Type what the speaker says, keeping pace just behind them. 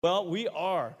Well, we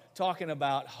are talking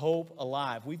about Hope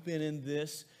Alive. We've been in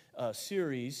this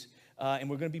series, and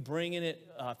we're going to be bringing it,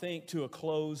 I think, to a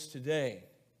close today.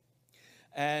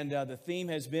 And the theme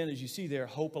has been, as you see there,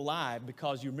 Hope Alive,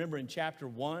 because you remember in chapter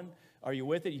 1, are you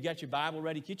with it? You got your Bible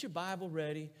ready? Get your Bible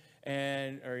ready.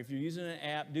 Or if you're using an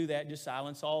app, do that. Just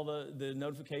silence all the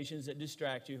notifications that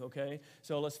distract you, okay?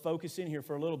 So let's focus in here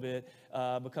for a little bit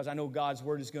because I know God's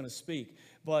Word is going to speak.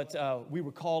 But we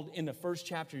were called in the first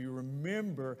chapter, you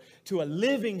remember, to a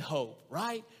living hope,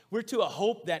 right? We're to a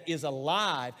hope that is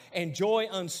alive and joy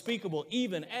unspeakable,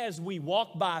 even as we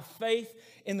walk by faith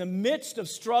in the midst of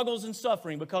struggles and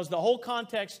suffering, because the whole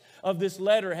context of this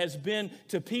letter has been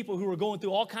to people who are going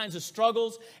through all kinds of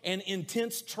struggles and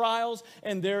intense trials,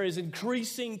 and there is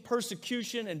increasing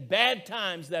persecution and bad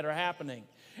times that are happening.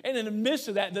 And in the midst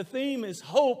of that, the theme is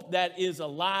hope that is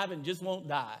alive and just won't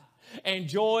die, and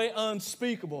joy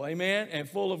unspeakable, amen, and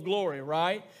full of glory,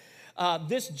 right?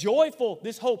 This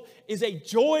hope is a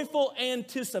joyful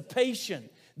anticipation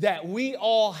that we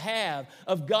all have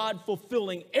of God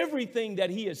fulfilling everything that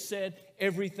He has said,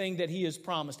 everything that He has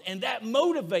promised. And that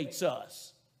motivates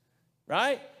us,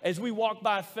 right? As we walk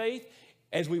by faith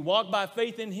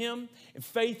in Him, and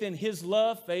faith in His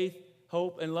love, faith,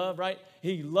 hope, and love, right?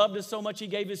 He loved us so much, He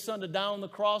gave His Son to die on the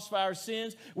cross for our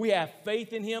sins. We have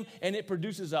faith in Him, and it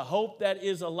produces a hope that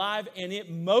is alive, and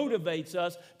it motivates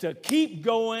us to keep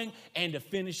going and to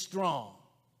finish strong.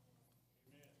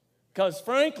 Because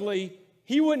frankly,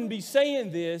 He wouldn't be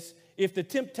saying this if the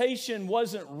temptation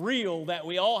wasn't real that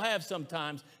we all have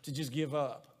sometimes to just give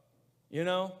up. You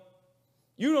know?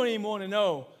 You don't even want to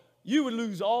know. You would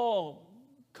lose all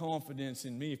confidence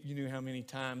in me if you knew how many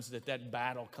times that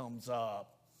battle comes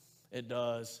up. It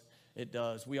does. It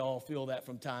does. We all feel that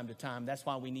from time to time. That's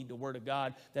why we need the Word of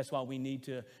God. That's why we need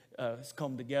to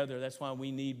come together. That's why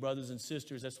we need brothers and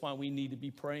sisters. That's why we need to be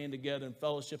praying together and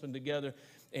fellowshipping together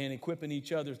and equipping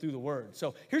each other through the Word.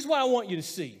 So here's what I want you to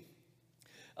see.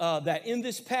 That in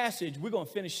this passage, we're going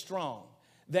to finish strong.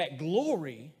 That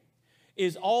glory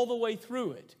is all the way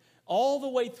through it. All the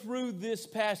way through this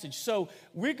passage. So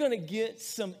we're going to get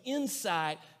some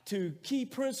insight to key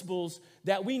principles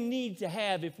that we need to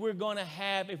have if we're going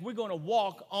to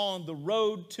walk on the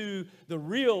road to the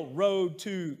real road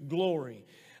to glory.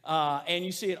 And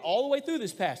you see it all the way through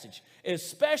this passage,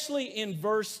 especially in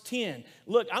verse 10.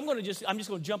 Look, I'm just going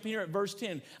to jump in here at verse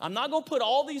 10. I'm not going to put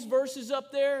all these verses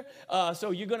up there, so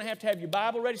you're going to have your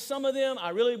Bible ready. Some of them I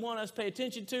really want us to pay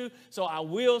attention to, so I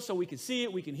will, so we can see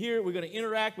it, we can hear it. We're going to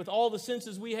interact with all the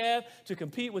senses we have to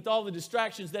compete with all the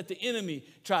distractions that the enemy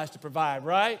tries to provide,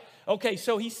 right? Okay,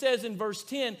 so he says in verse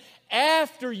 10,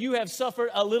 after you have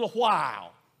suffered a little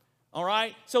while, all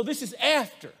right? So this is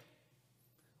after.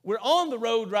 We're on the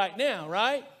road right now,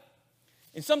 right?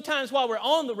 And sometimes while we're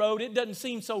on the road, it doesn't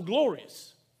seem so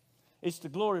glorious. It's the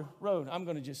glory road. I'm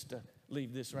going to just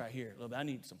leave this right here. I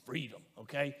need some freedom,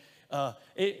 okay?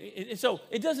 So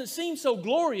it doesn't seem so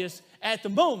glorious at the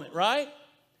moment, right?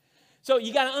 So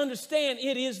you got to understand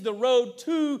it is the road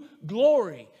to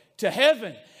glory, to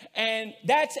heaven. And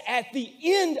that's at the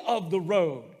end of the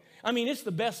road. I mean, it's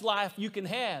the best life you can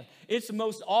have. It's the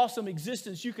most awesome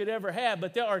existence you could ever have.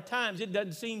 But there are times it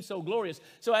doesn't seem so glorious.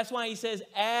 So that's why he says,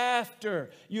 after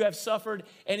you have suffered,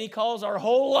 and he calls our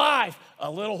whole life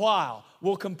a little while.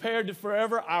 Well, compared to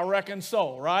forever, I reckon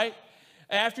so, right?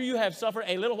 After you have suffered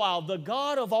a little while, the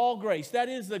God of all grace, that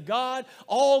is the God,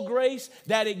 all grace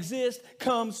that exists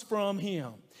comes from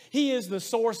Him. He is the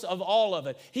source of all of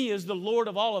it. He is the Lord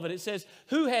of all of it. It says,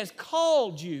 who has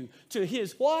called you to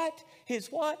His what? His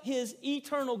what? His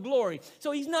eternal glory.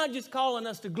 So He's not just calling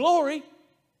us to glory.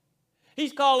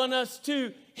 He's calling us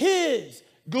to His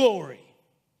glory.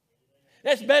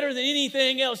 That's better than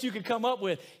anything else you could come up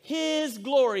with. His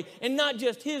glory. And not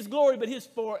just His glory, but His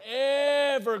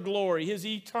forever glory. His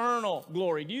eternal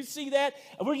glory. Do you see that?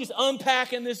 We're just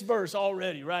unpacking this verse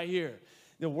already right here.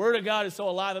 The Word of God is so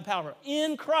alive and powerful.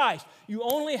 In Christ, you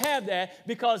only have that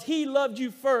because He loved you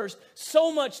first,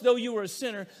 so much though you were a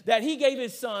sinner, that He gave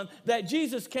His Son, that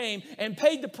Jesus came and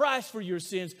paid the price for your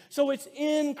sins. So it's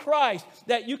in Christ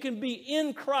that you can be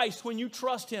in Christ when you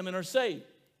trust Him and are saved.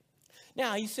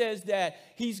 Now, he says that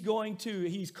He's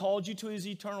called you to His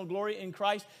eternal glory in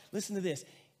Christ. Listen to this.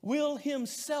 Will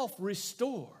Himself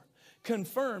restore,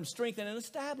 confirm, strengthen, and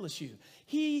establish you.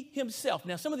 He himself.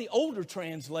 Now, some of the older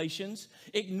translations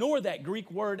ignore that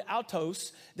Greek word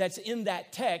autos that's in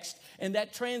that text, and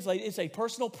that translates, it's a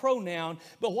personal pronoun,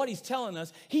 but what he's telling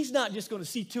us, he's not just going to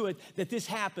see to it that this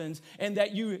happens and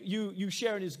that you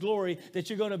share in his glory, that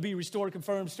you're going to be restored,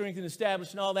 confirmed, strengthened,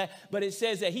 established, and all that, but it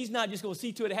says that he's not just going to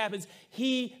see to it happens.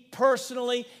 He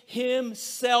personally,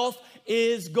 himself,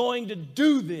 is going to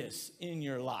do this in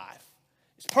your life.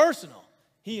 It's personal.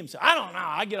 He himself. I don't know.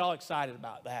 I get all excited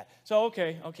about that. So,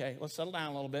 okay. Let's settle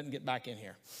down a little bit and get back in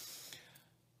here.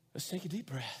 Let's take a deep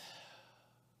breath.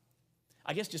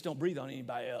 I guess just don't breathe on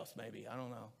anybody else, maybe. I don't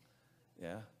know.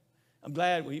 Yeah. I'm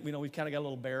glad we've kind of got a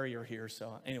little barrier here.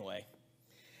 So, anyway.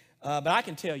 But I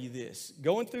can tell you this.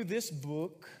 Going through this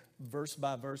book, verse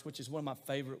by verse, which is one of my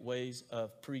favorite ways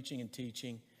of preaching and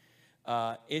teaching,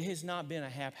 it has not been a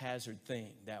haphazard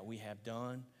thing that we have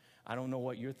done. I don't know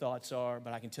what your thoughts are,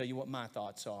 but I can tell you what my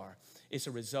thoughts are. It's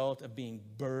a result of being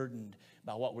burdened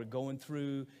by what we're going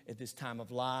through at this time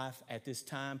of life. At this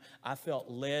time, I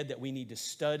felt led that we need to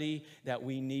study, that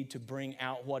we need to bring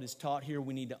out what is taught here.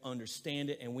 We need to understand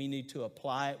it, and we need to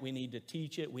apply it. We need to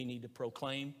teach it. We need to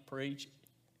proclaim, preach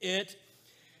it.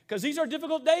 Because these are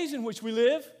difficult days in which we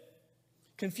live,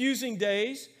 confusing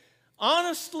days.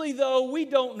 Honestly, though, we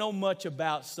don't know much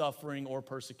about suffering or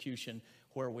persecution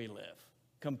where we live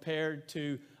compared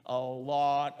to a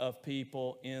lot of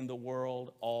people in the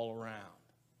world all around.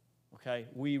 Okay?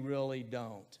 We really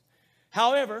don't.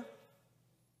 However,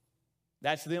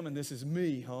 that's them and this is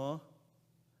me, huh? I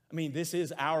mean, this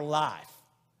is our life.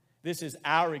 This is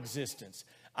our existence.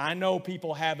 I know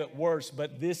people have it worse,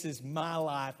 but this is my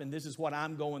life and this is what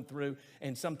I'm going through,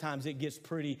 and sometimes it gets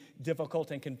pretty difficult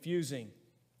and confusing.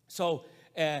 So,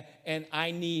 and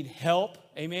I need help,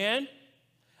 amen?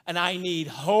 And I need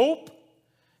hope,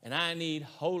 and I need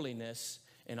holiness,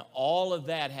 and all of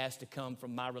that has to come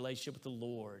from my relationship with the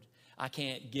Lord. I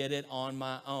can't get it on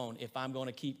my own. If I'm going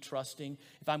to keep trusting,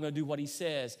 if I'm going to do what he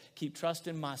says, keep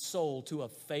trusting my soul to a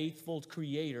faithful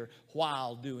creator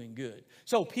while doing good.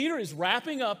 So Peter is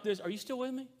wrapping up this. Are you still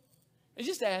with me? It's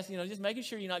just asking, just making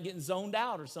sure you're not getting zoned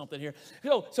out or something here.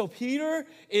 So Peter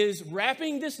is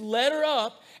wrapping this letter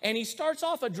up, and he starts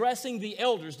off addressing the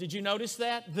elders. Did you notice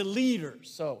that? The leaders.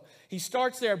 So he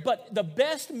starts there. But the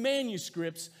best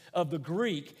manuscripts of the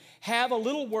Greek have a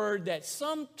little word that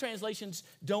some translations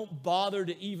don't bother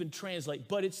to even translate,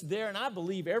 but it's there, and I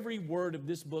believe every word of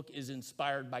this book is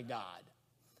inspired by God.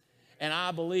 And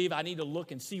I believe I need to look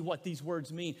and see what these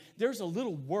words mean. There's a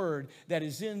little word that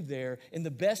is in there in the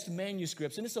best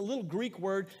manuscripts, and it's a little Greek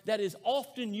word that is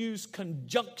often used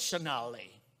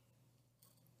conjunctionally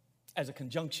as a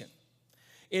conjunction.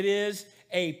 It is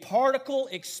a particle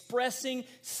expressing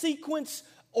sequence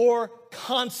or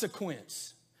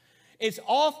consequence. It's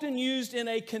often used in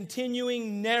a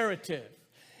continuing narrative.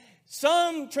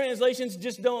 Some translations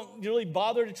just don't really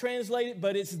bother to translate it,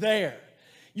 but it's there.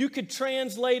 You could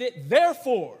translate it,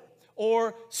 therefore,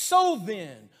 or so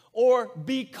then, or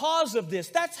because of this.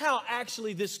 That's how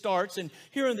actually this starts. And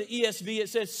here in the ESV it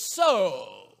says, so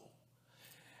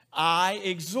I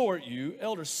exhort you,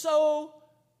 elders. So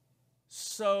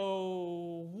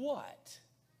what?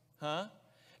 Huh?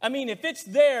 I mean, if it's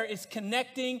there, it's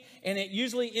connecting, and it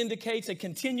usually indicates a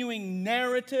continuing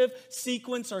narrative,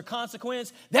 sequence, or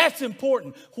consequence. That's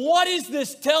important. What is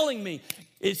this telling me?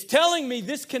 It's telling me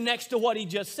this connects to what he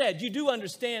just said. You do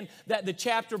understand that the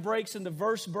chapter breaks and the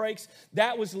verse breaks,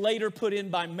 that was later put in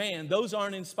by man. Those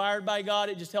aren't inspired by God.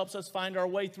 It just helps us find our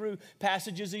way through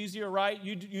passages easier, right?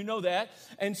 You know that.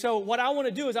 And so what I want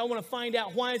to do is I want to find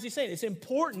out, why is he saying it? It's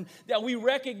important that we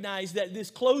recognize that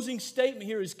this closing statement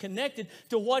here is connected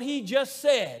to what he just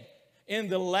said in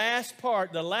the last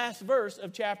part, the last verse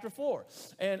of chapter 4.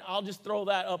 And I'll just throw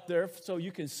that up there so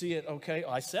you can see it, okay?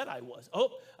 I said I was. Oh,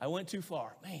 I went too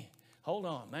far. Man, hold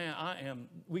on. Man,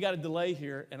 we got a delay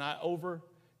here, and I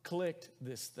over-clicked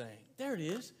this thing. There it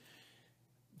is.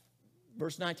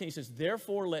 Verse 19 says,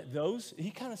 therefore let those,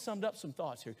 he kind of summed up some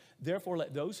thoughts here. Therefore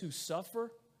let those who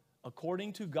suffer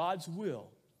according to God's will.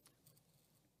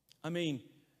 I mean,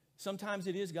 sometimes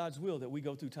it is God's will that we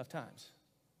go through tough times.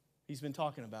 He's been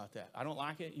talking about that. I don't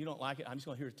like it. You don't like it. I'm just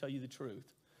going to here to tell you the truth.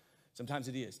 Sometimes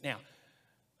it is. Now,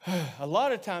 a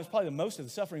lot of times, probably the most of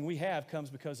the suffering we have comes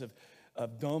because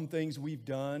of dumb things we've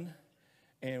done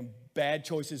and bad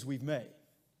choices we've made.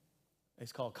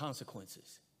 It's called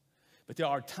consequences. But there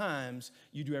are times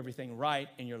you do everything right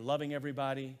and you're loving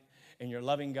everybody and you're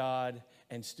loving God,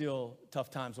 and still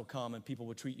tough times will come and people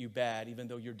will treat you bad even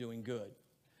though you're doing good.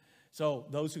 So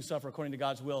those who suffer according to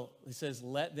God's will, he says,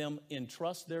 let them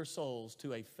entrust their souls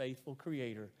to a faithful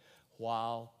creator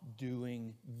while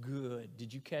doing good.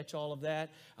 Did you catch all of that?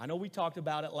 I know we talked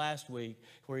about it last week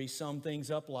where he summed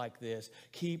things up like this.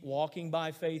 Keep walking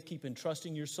by faith. Keep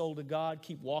entrusting your soul to God.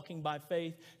 Keep walking by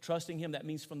faith, trusting Him. That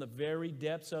means from the very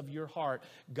depths of your heart.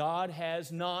 God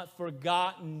has not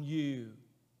forgotten you.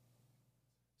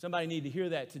 Somebody need to hear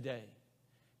that today.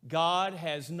 God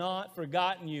has not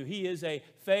forgotten you. He is a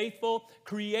faithful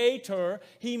creator.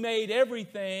 He made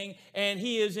everything, and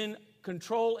He is in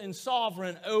control and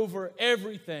sovereign over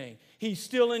everything. He's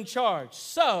still in charge.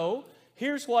 So,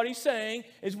 here's what he's saying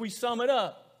as we sum it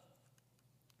up.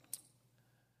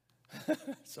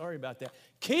 Sorry about that.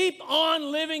 Keep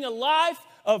on living a life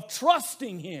of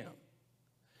trusting Him,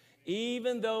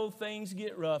 even though things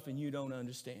get rough and you don't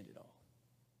understand it all.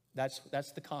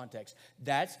 That's the context.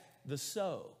 That's the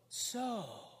so. So,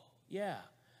 yeah.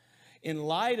 In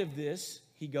light of this,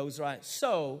 he goes right.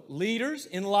 So, leaders,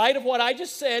 in light of what I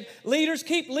just said, leaders,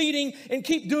 keep leading and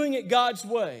keep doing it God's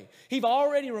way. He's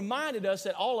already reminded us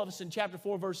that all of us in chapter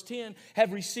 4, verse 10,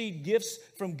 have received gifts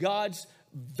from God's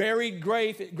varied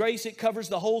grace. It covers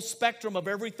the whole spectrum of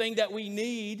everything that we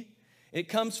need. It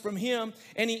comes from Him.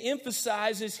 And he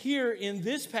emphasizes here in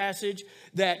this passage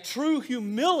that true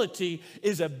humility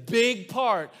is a big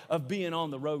part of being on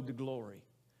the road to glory.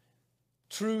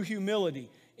 True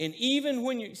humility. And even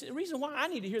when you, the reason why I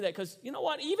need to hear that, because you know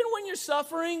what? Even when you're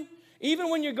suffering, even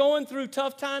when you're going through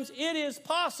tough times, it is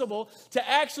possible to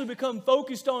actually become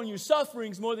focused on your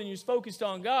sufferings more than you're focused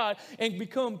on God and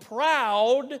become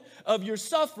proud of your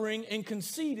suffering and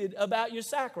conceited about your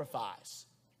sacrifice.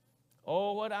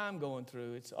 Oh, what I'm going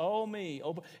through. It's all me.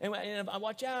 Oh, and if I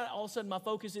watch out, all of a sudden my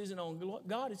focus isn't on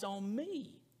God, it's on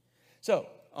me. So,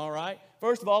 all right.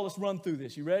 First of all, let's run through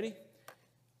this. You ready?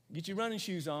 Get your running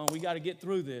shoes on. We got to get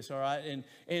through this, all right?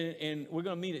 And we're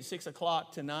going to meet at 6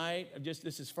 o'clock tonight.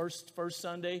 This is first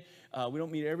Sunday. We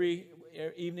don't meet every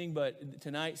evening, but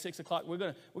tonight, 6 o'clock, we're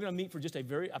going to meet for just I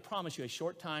promise you, a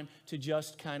short time to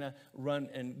just kind of run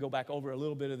and go back over a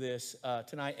little bit of this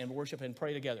tonight and worship and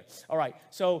pray together. All right,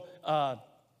 so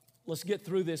let's get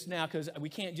through this now, because we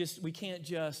can't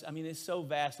just, I mean, it's so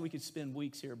vast. We could spend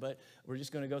weeks here, but we're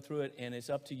just going to go through it, and it's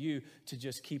up to you to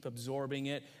just keep absorbing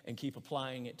it and keep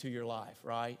applying it to your life,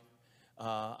 right?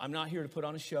 I'm not here to put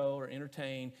on a show or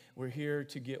entertain. We're here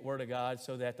to get Word of God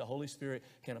so that the Holy Spirit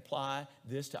can apply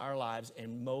this to our lives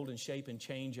and mold and shape and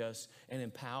change us and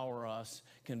empower us,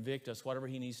 convict us, whatever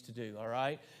He needs to do, all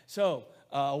right? So,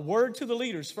 a word to the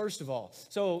leaders, first of all.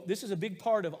 So, this is a big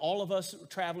part of all of us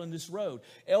traveling this road.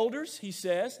 Elders, he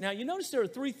says. Now, you notice there are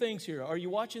three things here. Are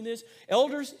you watching this?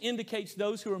 Elders indicates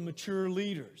those who are mature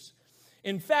leaders.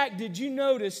 In fact, did you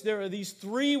notice there are these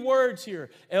three words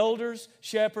here? Elders,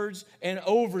 shepherds, and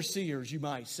overseers, you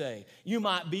might say. You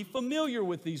might be familiar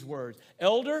with these words.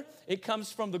 Elder, it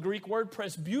comes from the Greek word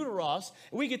presbyteros.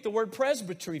 We get the word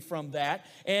presbytery from that.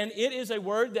 And it is a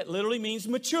word that literally means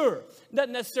mature. It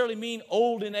doesn't necessarily mean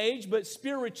old in age, but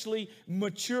spiritually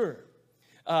mature.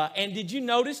 And did you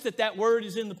notice that word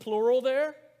is in the plural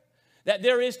there? That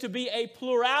there is to be a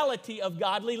plurality of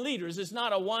godly leaders. It's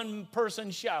not a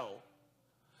one-person show,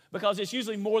 because it's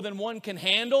usually more than one can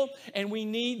handle, and we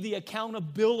need the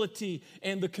accountability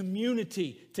and the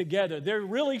community together. There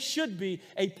really should be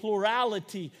a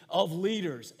plurality of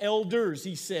leaders, elders,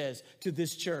 he says, to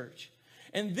this church.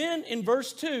 And then in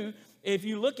verse 2, if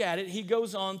you look at it, he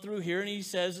goes on through here, and he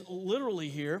says, literally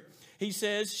here, he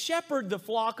says, shepherd the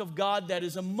flock of God that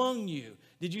is among you.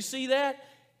 Did you see that?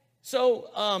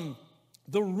 So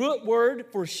the root word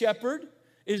for shepherd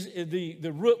is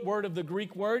the root word of the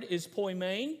Greek word is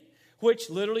poimen,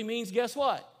 which literally means, guess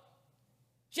what?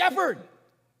 Shepherd.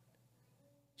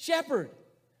 Shepherd.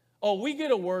 Oh, we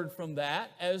get a word from that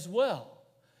as well.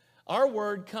 Our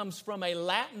word comes from a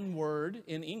Latin word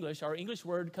in English. Our English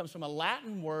word comes from a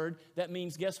Latin word that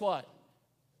means, guess what?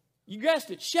 You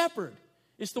guessed it, shepherd.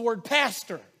 It's the word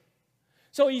pastor.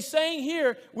 So he's saying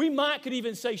here, could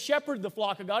even say shepherd the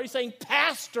flock of God. He's saying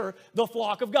pastor the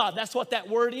flock of God. That's what that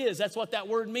word is. That's what that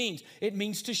word means. It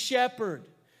means to shepherd.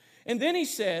 And then he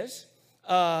says,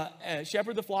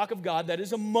 shepherd the flock of God that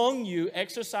is among you,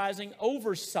 exercising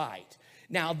oversight.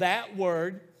 Now that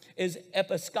word is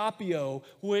episkopio,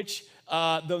 which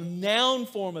the noun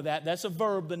form of that's a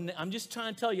verb. I'm just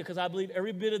trying to tell you, because I believe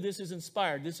every bit of this is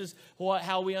inspired. This is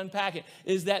how we unpack it,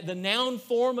 is that the noun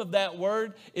form of that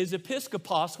word is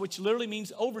episkopos, which literally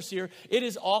means overseer. It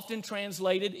is often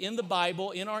translated in the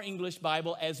Bible, in our English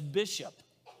Bible, as bishop.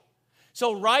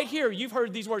 So right here, you've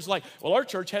heard these words like, well, our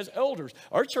church has elders.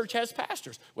 Our church has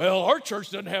pastors. Well, our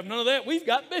church doesn't have none of that. We've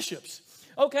got bishops.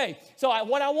 Okay, so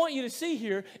what I want you to see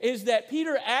here is that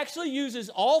Peter actually uses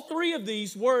all three of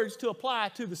these words to apply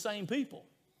to the same people.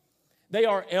 They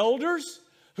are elders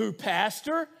who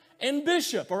pastor and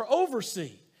bishop or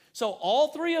oversee. So all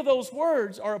three of those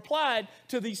words are applied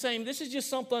to the same. This is just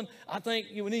something I think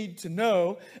you need to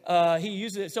know. He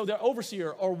uses it. So they're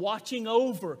overseer or watching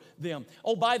over them.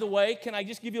 Oh, by the way, can I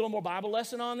just give you a little more Bible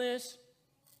lesson on this?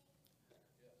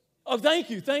 Oh, thank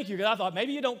you. Because I thought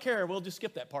maybe you don't care. We'll just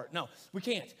skip that part. No, we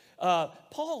can't.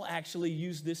 Paul actually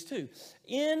used this too.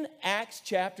 In Acts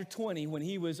chapter 20, when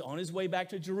he was on his way back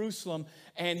to Jerusalem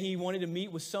and he wanted to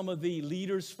meet with some of the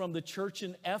leaders from the church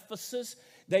in Ephesus,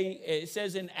 it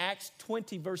says in Acts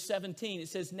 20, verse 17, it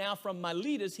says, now from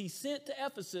Miletus he sent to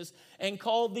Ephesus and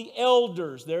called the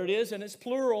elders. There it is, and it's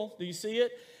plural. Do you see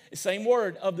it? Same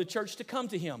word, of the church to come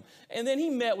to him. And then he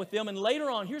met with them, and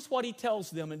later on, here's what he tells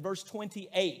them in verse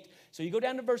 28. So you go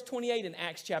down to verse 28 in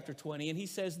Acts chapter 20, and he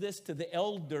says this to the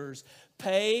elders,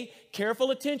 pay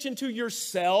careful attention to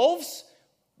yourselves.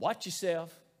 Watch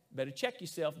yourself. Better check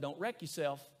yourself. Don't wreck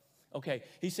yourself. Okay,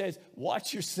 he says,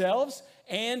 watch yourselves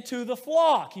and to the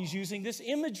flock. He's using this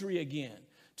imagery again,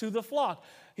 to the flock.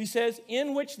 He says,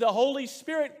 in which the Holy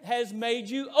Spirit has made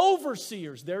you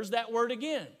overseers. There's that word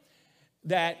again.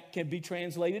 That can be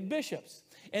translated bishops.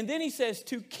 And then he says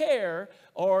to care,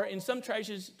 or in some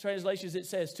translations it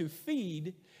says to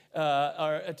feed,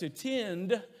 or to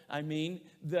tend,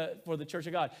 for the church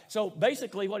of God. So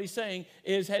basically what he's saying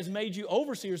is has made you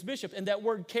overseers, bishop. And that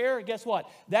word care, guess what?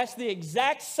 That's the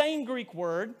exact same Greek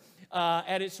word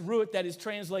at its root that is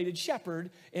translated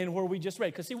shepherd in where we just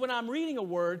read. Because see, when I'm reading a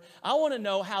word, I want to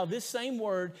know how this same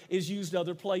word is used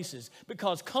other places.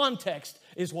 Because context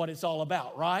is what it's all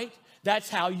about, right?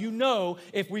 That's how you know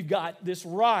if we've got this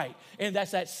right. And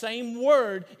that's that same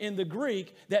word in the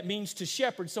Greek that means to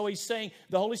shepherd. So he's saying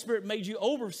the Holy Spirit made you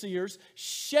overseers,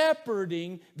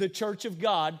 shepherding the church of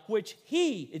God, which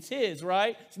it's his,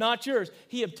 right? It's not yours.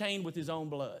 He obtained with his own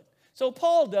blood. So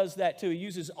Paul does that too. He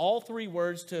uses all three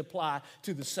words to apply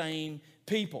to the same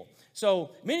people. So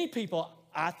many people,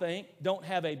 I think, don't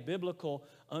have a biblical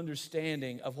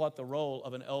understanding of what the role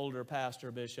of an elder,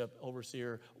 pastor, bishop,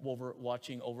 overseer,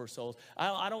 watching over souls.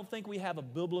 I don't think we have a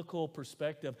biblical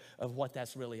perspective of what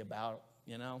that's really about,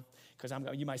 because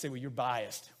you might say, well, you're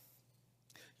biased.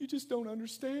 You just don't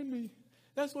understand me.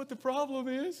 That's what the problem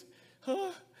is.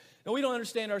 Huh? No, we don't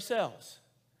understand ourselves.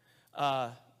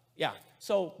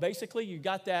 So basically you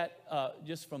got that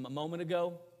just from a moment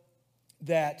ago,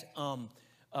 that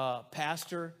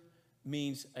pastor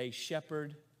means a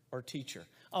shepherd or teacher.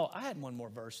 Oh, I had one more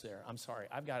verse there. I'm sorry.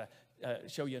 I've got to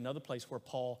show you another place where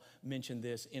Paul mentioned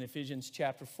this in Ephesians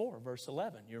chapter 4, verse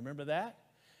 11. You remember that?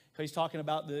 Because he's talking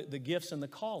about the gifts and the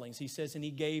callings. He says, and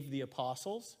he gave the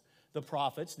apostles, the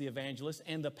prophets, the evangelists,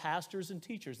 and the pastors and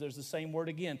teachers. There's the same word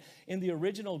again. In the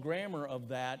original grammar of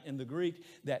that, in the Greek,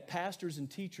 that pastors and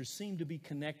teachers seem to be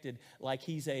connected like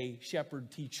he's a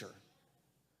shepherd teacher.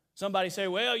 Somebody say,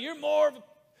 well, you're more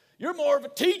of a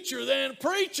teacher than a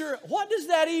preacher. What does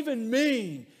that even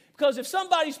mean? Because if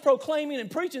somebody's proclaiming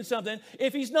and preaching something,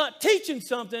 if he's not teaching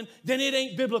something, then it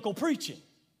ain't biblical preaching.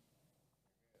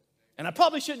 And I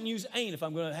probably shouldn't use ain't if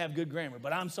I'm going to have good grammar,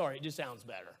 but I'm sorry, it just sounds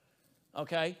better.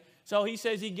 Okay? So he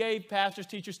says he gave pastors,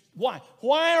 teachers. Why?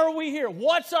 Why are we here?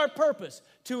 What's our purpose?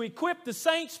 To equip the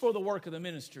saints for the work of the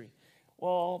ministry.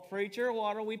 Well, preacher,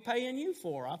 what are we paying you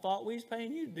for? I thought we was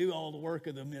paying you to do all the work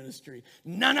of the ministry.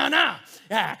 No.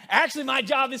 Actually, my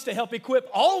job is to help equip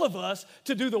all of us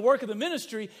to do the work of the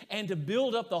ministry and to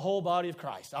build up the whole body of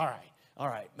Christ. All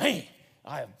right. Man,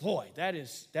 boy, that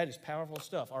is powerful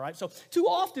stuff. All right, so too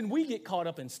often we get caught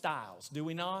up in styles, do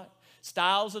we not?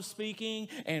 Styles of speaking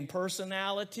and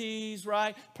personalities,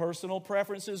 right? Personal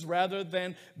preferences rather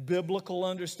than biblical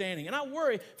understanding. And I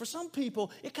worry, for some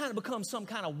people, it kind of becomes some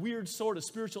kind of weird sort of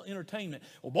spiritual entertainment.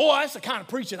 Well, boy, that's the kind of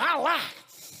preaching I like.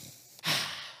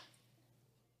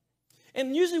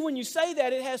 And usually when you say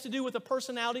that, it has to do with a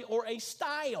personality or a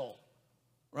style,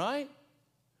 right?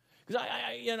 Because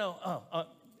I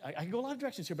can go a lot of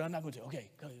directions here, but I'm not going to. Okay,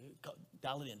 go,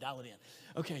 dial it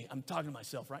in. Okay, I'm talking to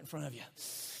myself right in front of you.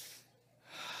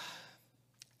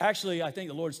 Actually, I think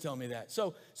the Lord's telling me that.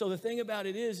 So the thing about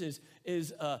it is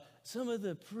some of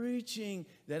the preaching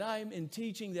that I'm in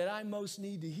teaching that I most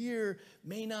need to hear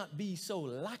may not be so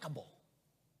likable.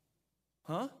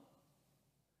 Huh?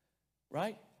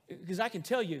 Right? Because I can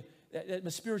tell you that my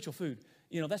spiritual food,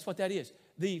 that's what that is.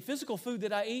 The physical food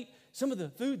that I eat, some of the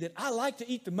food that I like to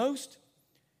eat the most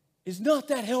is not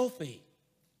that healthy.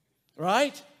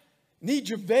 Right? Need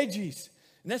your veggies.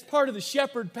 And that's part of the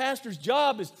shepherd pastor's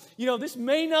job is, you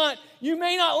may not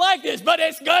like this, but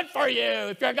it's good for you.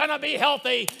 If you're going to be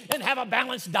healthy and have a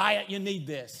balanced diet, you need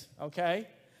this, okay?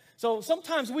 So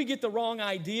sometimes we get the wrong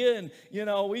idea and,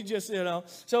 we just,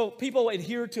 So people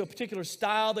adhere to a particular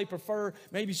style. They prefer,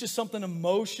 maybe it's just something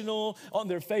emotional on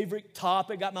their favorite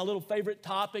topic. Got my little favorite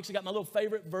topics. I got my little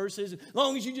favorite verses. As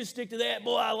long as you just stick to that,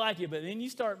 boy, I like it. But then you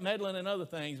start meddling in other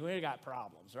things, we got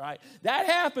problems, right? That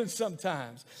happens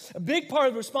sometimes. A big part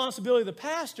of the responsibility of the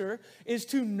pastor is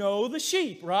to know the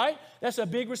sheep, right? That's a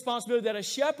big responsibility that a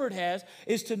shepherd has,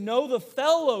 is to know the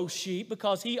fellow sheep,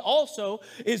 because he also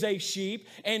is a sheep,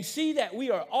 and see that we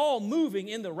are all moving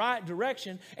in the right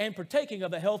direction and partaking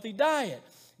of a healthy diet,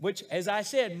 which, as I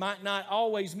said, might not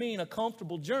always mean a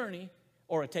comfortable journey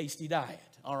or a tasty diet,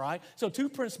 all right? So 2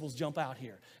 principles jump out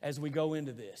here as we go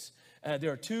into this.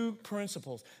 There are 2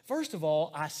 principles. First of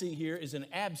all, I see here is an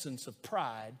absence of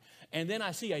pride, and then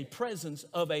I see a presence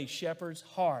of a shepherd's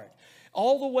heart.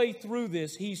 All the way through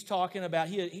this, he's talking about,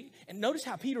 and notice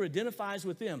how Peter identifies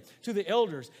with them. To the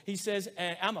elders, he says,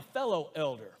 I'm a fellow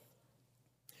elder.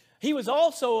 He was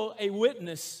also a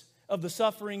witness of the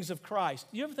sufferings of Christ.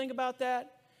 You ever think about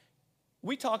that?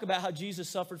 We talk about how Jesus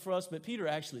suffered for us, but Peter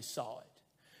actually saw it.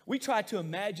 We try to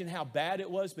imagine how bad it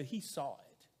was, but he saw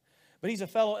it. But he's a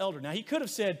fellow elder. Now, he could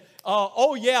have said,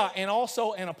 oh, yeah, and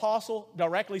also an apostle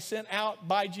directly sent out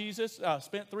by Jesus,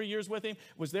 spent 3 years with him,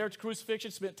 was there at the crucifixion,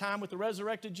 spent time with the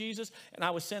resurrected Jesus, and I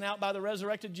was sent out by the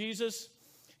resurrected Jesus.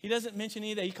 He doesn't mention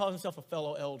any of that. He calls himself a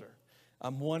fellow elder.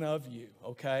 I'm one of you,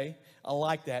 okay? I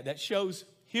like that. That shows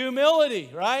humility,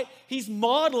 right? He's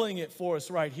modeling it for us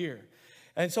right here.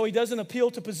 And so he doesn't appeal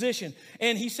to position.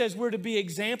 And he says we're to be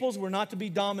examples. We're not to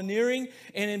be domineering.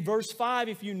 And in verse 5,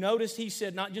 if you notice, he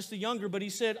said not just the younger, but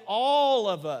he said all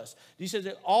of us. He says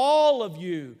that all of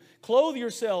you, clothe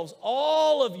yourselves,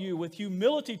 all of you, with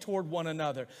humility toward one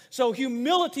another. So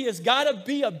humility has got to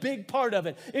be a big part of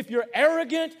it. If you're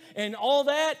arrogant and all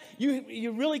that,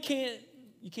 you really can't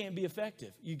be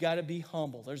effective. You got to be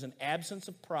humble. There's an absence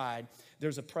of pride.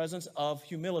 There's a presence of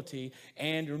humility.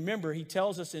 And remember, he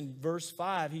tells us in verse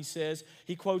 5, he says,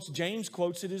 James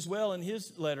quotes it as well in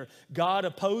his letter, God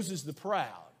opposes the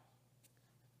proud.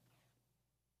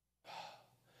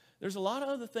 There's a lot of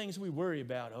other things we worry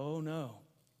about. Oh, no.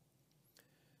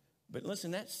 But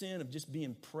listen, that sin of just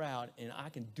being proud and I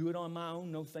can do it on my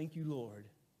own, no thank you, Lord.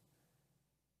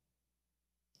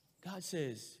 God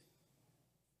says,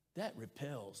 that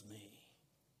repels me.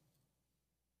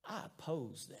 I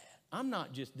oppose that. I'm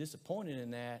not just disappointed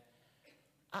in that.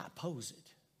 I oppose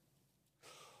it.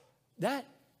 That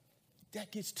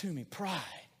gets to me, pride.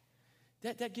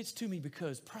 That gets to me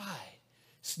because pride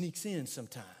sneaks in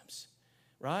sometimes,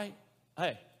 right?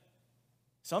 Hey,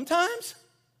 sometimes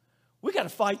we got to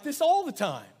fight this all the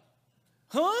time.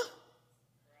 Huh?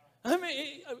 I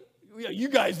mean, you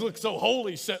guys look so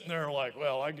holy sitting there like,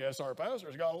 well, I guess our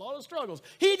pastor's got a lot of struggles.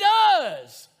 He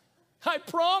does. I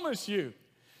promise you.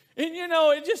 And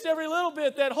it just every little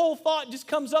bit, that whole thought just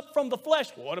comes up from the flesh.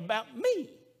 What about me?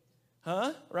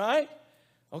 Huh? Right?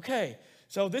 Okay.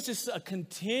 So this is a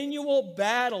continual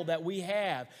battle that we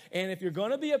have. And if you're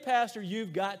going to be a pastor,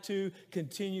 you've got to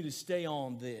continue to stay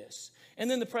on this.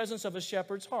 And then the presence of a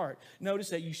shepherd's heart. Notice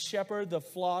that you shepherd the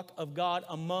flock of God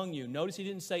among you. Notice he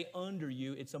didn't say under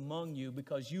you, it's among you,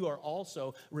 because you are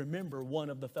also, remember, one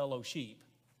of the fellow sheep.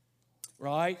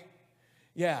 Right?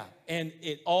 Yeah, and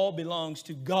it all belongs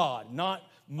to God, not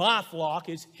my flock,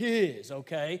 it's his,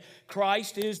 okay?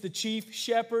 Christ is the chief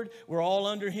shepherd. We're all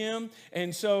under him,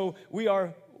 and so we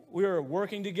are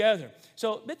working together.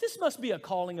 But this must be a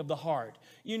calling of the heart.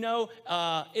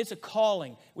 It's a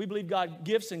calling. We believe God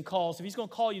gifts and calls. If he's going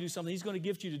to call you to do something, he's going to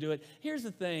gift you to do it. Here's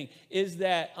the thing, is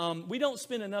that we don't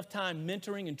spend enough time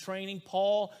mentoring and training.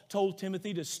 Paul told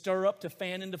Timothy to stir up, to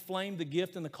fan into flame the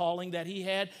gift and the calling that he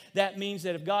had. That means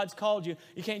that if God's called you,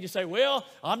 you can't just say, well,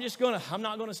 I'm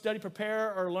not going to study,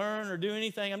 prepare, or learn, or do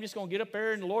anything. I'm just going to get up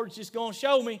there and the Lord's just going to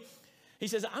show me. He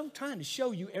says, I'm trying to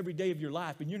show you every day of your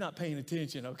life, and you're not paying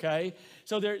attention, okay?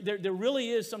 So there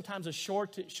really is sometimes a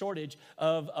shortage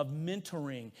of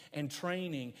mentoring and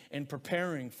training and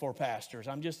preparing for pastors.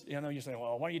 You're saying,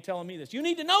 well, why are you telling me this? You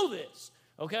need to know this,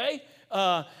 okay?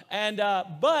 But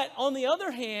on the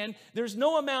other hand, there's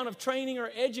no amount of training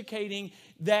or educating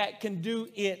that can do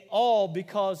it all,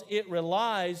 because it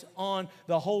relies on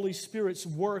the Holy Spirit's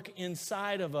work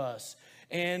inside of us.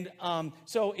 And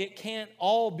so it can't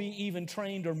all be even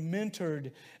trained or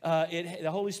mentored. The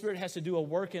Holy Spirit has to do a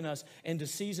work in us and to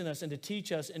season us and to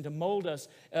teach us and to mold us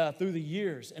through the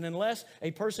years. And unless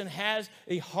a person has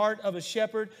a heart of a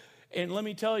shepherd, and let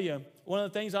me tell you, one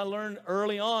of the things I learned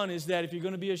early on is that if you're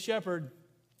going to be a shepherd,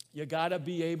 you got to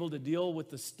be able to deal with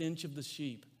the stench of the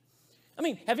sheep. I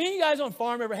mean, have any of you guys on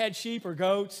farm ever had sheep or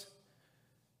goats?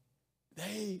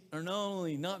 they are not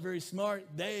only not very smart,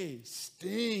 they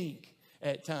stink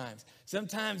at times.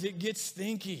 Sometimes it gets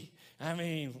stinky. I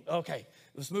mean, okay,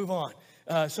 let's move on.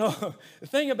 So the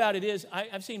thing about it is,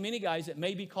 I've seen many guys that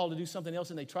may be called to do something else,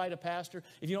 and they try to pastor.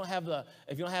 If you don't have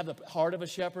the heart of a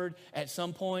shepherd, at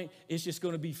some point it's just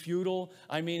going to be futile.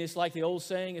 I mean, it's like the old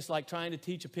saying: it's like trying to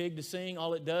teach a pig to sing.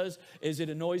 All it does is it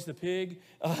annoys the pig,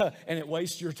 and it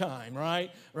wastes your time.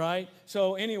 Right?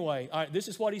 So anyway, all right, this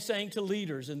is what he's saying to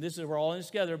leaders, and this is we're all in this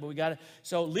together. But we got to.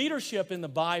 So leadership in the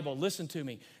Bible. Listen to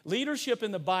me. Leadership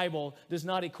in the Bible does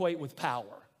not equate with power.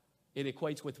 It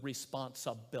equates with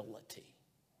responsibility.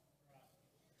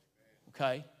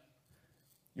 Okay?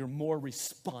 You're more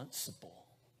responsible.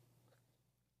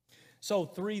 So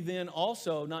 3 then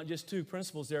also, not just 2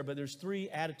 principles there, but there's 3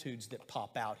 attitudes that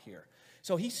pop out here.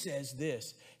 So he says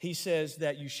this. He says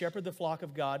that you shepherd the flock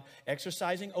of God,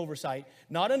 exercising oversight,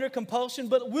 not under compulsion,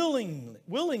 but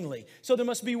willingly. So there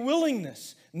must be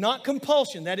willingness, not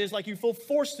compulsion. That is like you feel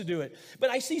forced to do it. But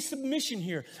I see submission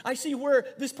here. I see where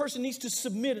this person needs to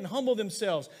submit and humble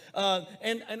themselves.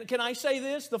 And can I say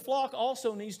this? The flock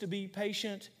also needs to be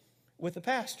patient with the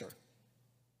pastor.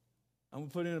 I'm going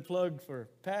to put in a plug for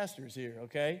pastors here,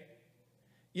 okay?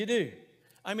 You do.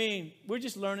 I mean, we're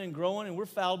just learning and growing, and we're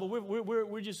fallible.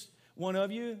 We're just one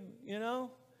of you, you know.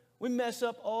 We mess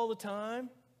up all the time.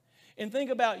 And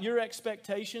think about your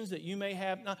expectations that you may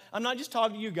have. Now, I'm not just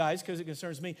talking to you guys because it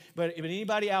concerns me, but if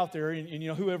anybody out there and you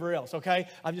know, whoever else, okay?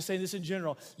 I'm just saying this in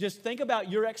general. Just think about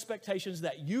your expectations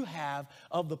that you have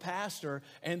of the pastor,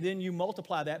 and then you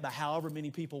multiply that by however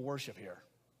many people worship here.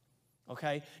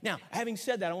 Okay? Now, having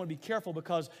said that, I want to be careful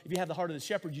because if you have the heart of the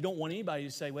shepherd, you don't want anybody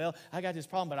to say, well, I got this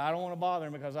problem, but I don't want to bother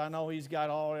him because I know he's got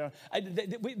all...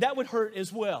 That would hurt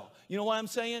as well. You know what I'm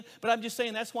saying? But I'm just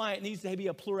saying that's why it needs to be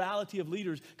a plurality of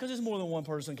leaders because there's more than one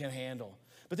person can handle.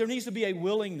 But there needs to be a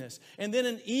willingness and then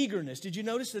an eagerness. Did you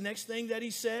notice the next thing that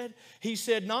he said? He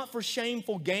said, not for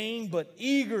shameful gain, but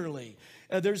eagerly.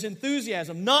 There's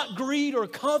enthusiasm, not greed or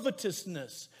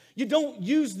covetousness. You don't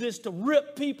use this to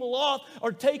rip people off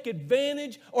or take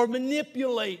advantage or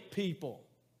manipulate people.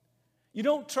 You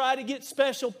don't try to get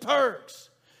special perks.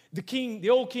 The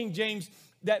old King James,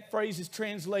 that phrase is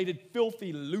translated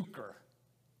filthy lucre.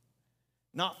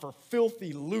 Not for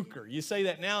filthy lucre. You say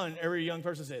that now and every young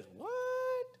person says, what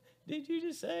did you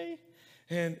just say?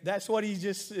 And that's what he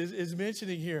just is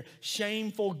mentioning here.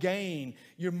 Shameful gain.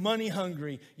 You're money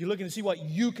hungry. You're looking to see what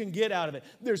you can get out of it.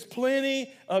 There's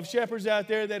plenty of shepherds out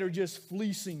there that are just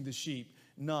fleecing the sheep,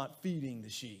 not feeding the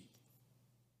sheep.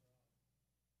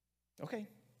 Okay.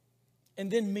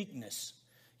 And then meekness.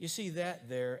 You see that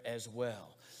there as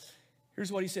well.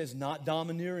 Here's what he says, not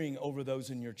domineering over those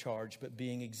in your charge, but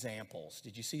being examples.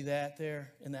 Did you see that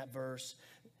there in that verse?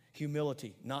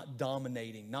 Humility, not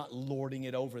dominating, not lording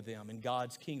it over them. In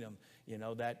God's kingdom, you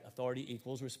know, that authority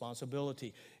equals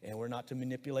responsibility. And we're not to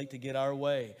manipulate to get our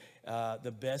way.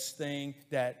 The best thing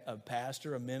that a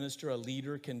pastor, a minister, a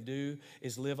leader can do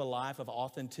is live a life of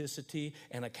authenticity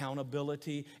and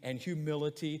accountability and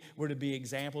humility. We're to be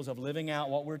examples of living out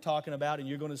what we're talking about. And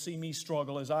you're going to see me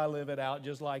struggle as I live it out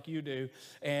just like you do.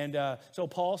 And so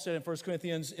Paul said in 1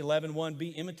 Corinthians 11:1, be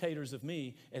imitators of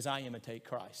me as I imitate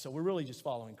Christ. So we're really just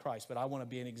following Christ, but I want to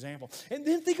be an example. And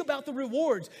then think about the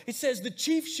rewards. It says the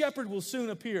chief shepherd will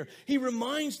soon appear. He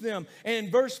reminds them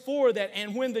in verse 4 that,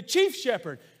 and when the chief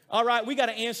shepherd, all right, we got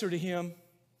to answer to him.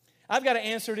 I've got to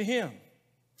answer to him.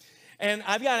 And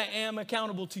I've got to am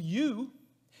accountable to you.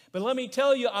 But let me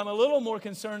tell you, I'm a little more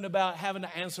concerned about having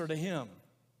to answer to him.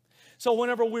 So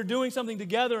whenever we're doing something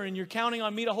together and you're counting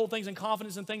on me to hold things in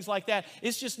confidence and things like that,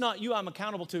 it's just not you I'm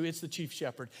accountable to. It's the chief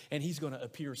shepherd, and he's going to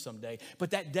appear someday.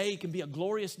 But that day can be a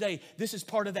glorious day. This is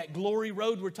part of that glory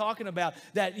road we're talking about,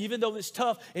 that even though it's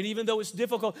tough and even though it's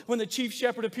difficult, when the chief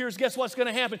shepherd appears, guess what's going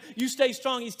to happen? You stay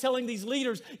strong. He's telling these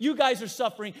leaders, you guys are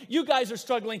suffering. You guys are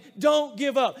struggling. Don't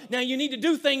give up. Now, you need to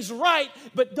do things right,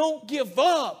 but don't give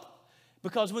up.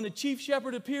 Because when the chief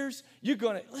shepherd appears, you're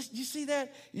going to, listen, you see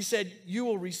that? He said, you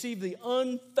will receive the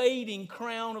unfading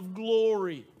crown of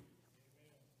glory.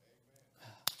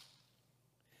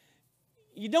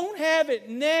 You don't have it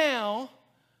now.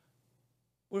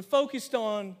 We're focused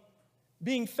on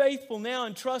being faithful now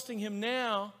and trusting him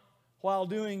now while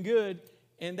doing good.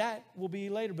 And that will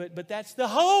be later. But that's the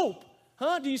hope.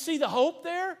 Huh? Do you see the hope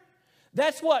there?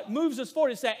 That's what moves us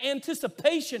forward. It's that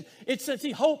anticipation. It's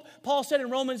hope. Paul said in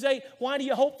Romans 8, why do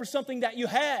you hope for something that you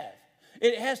have?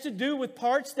 It has to do with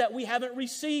parts that we haven't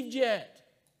received yet.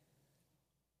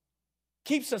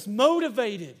 Keeps us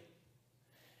motivated.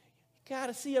 Got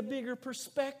to see a bigger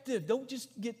perspective. Don't just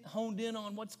get honed in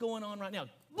on what's going on right now.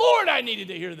 Lord, I needed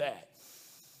to hear that.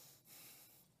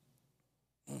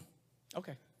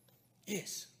 Okay.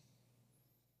 Yes.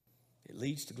 It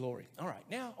leads to glory. All right,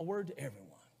 now a word to everyone.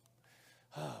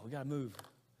 We got to move.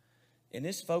 And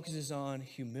this focuses on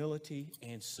humility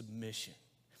and submission.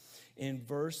 In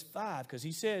verse 5, because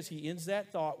he says, he ends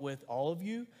that thought with, all of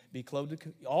you,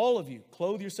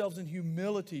 clothe yourselves in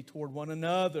humility toward one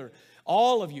another.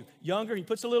 All of you. Younger, he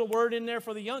puts a little word in there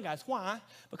for the young guys. Why?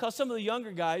 Because some of the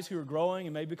younger guys who are growing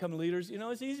and may become leaders,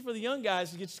 it's easy for the young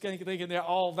guys to get thinking they're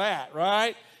all that,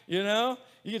 right? You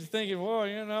get to thinking,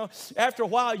 well, after a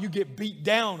while you get beat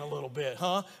down a little bit,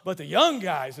 huh? But the young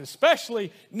guys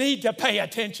especially need to pay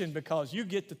attention because you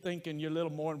get to thinking you're a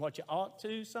little more than what you ought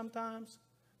to sometimes,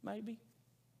 maybe.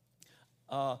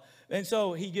 And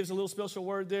so he gives a little special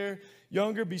word there.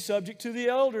 Younger, be subject to the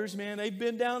elders, man. They've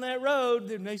been down that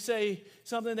road. And they say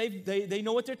something, they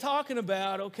know what they're talking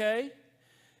about, okay?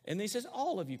 And he says,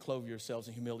 all of you clothe yourselves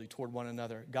in humility toward one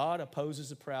another. God opposes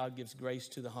the proud, gives grace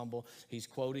to the humble. He's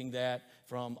quoting that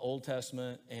from Old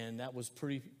Testament, and that was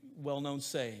pretty well-known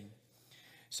saying.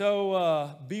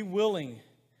 So be willing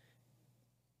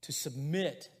to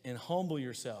submit and humble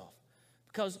yourself.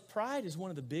 Because pride is one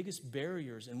of the biggest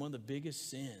barriers and one of the biggest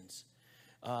sins.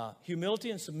 Humility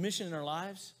and submission in our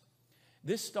lives,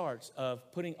 this starts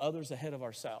of putting others ahead of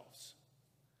ourselves.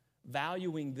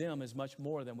 Valuing them as much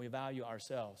more than we value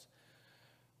ourselves.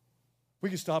 We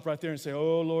can stop right there and say,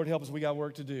 oh, Lord, help us. We got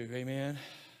work to do. Amen.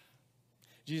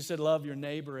 Jesus said, love your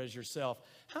neighbor as yourself.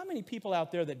 How many people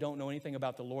out there that don't know anything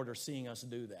about the Lord are seeing us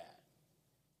do that?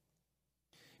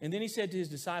 And then he said to his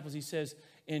disciples, he says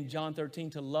in John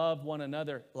 13, to love one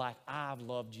another like I've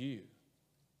loved you.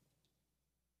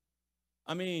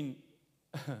 I mean,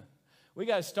 we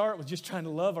got to start with just trying to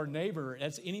love our neighbor.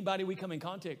 That's anybody we come in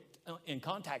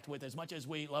contact with as much as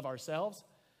we love ourselves.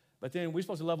 But then we're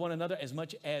supposed to love one another as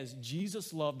much as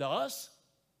Jesus loved us.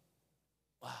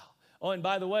 Wow. Oh, and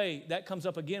by the way, that comes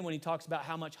up again when he talks about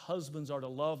how much husbands are to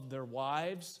love their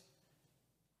wives.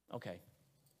 Okay.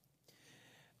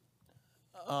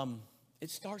 It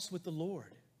starts with the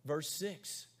Lord. Verse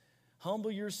 6.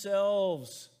 Humble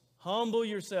yourselves. Humble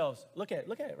yourselves. Look at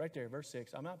it right there, verse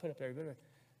 6. I'm not put up there.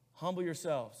 Humble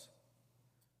yourselves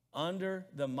under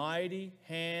the mighty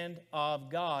hand of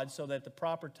God, so that at the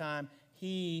proper time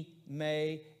he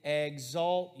may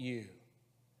exalt you.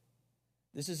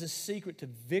 This is a secret to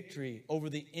victory over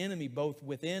the enemy, both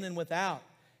within and without.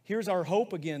 Here's our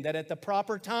hope again, that at the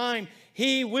proper time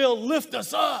he will lift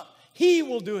us up. He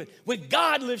will do it. When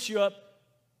God lifts you up,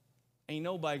 ain't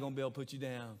nobody going to be able to put you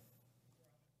down.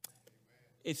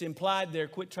 It's implied there,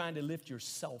 quit trying to lift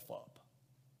yourself up.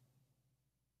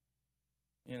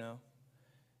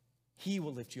 He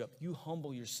will lift you up. You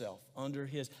humble yourself under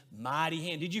his mighty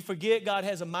hand. Did you forget God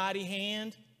has a mighty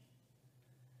hand?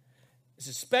 It's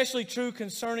especially true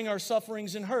concerning our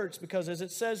sufferings and hurts, because as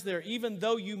it says there, even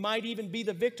though you might even be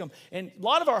the victim, and a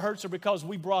lot of our hurts are because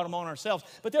we brought them on ourselves,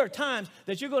 but there are times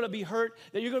that you're going to be hurt,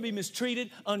 that you're going to be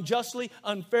mistreated unjustly,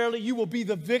 unfairly. You will be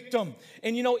the victim.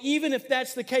 And even if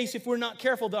that's the case, if we're not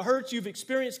careful, the hurts you've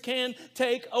experienced can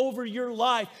take over your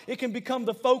life. It can become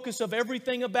the focus of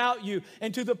everything about you,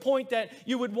 and to the point that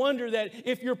you would wonder that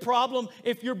if your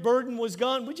burden was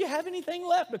gone, would you have anything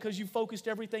left, because you focused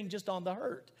everything just on the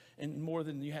hurt and more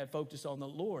than you have focused on the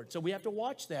Lord. So we have to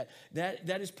watch that.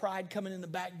 That is pride coming in the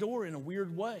back door in a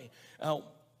weird way.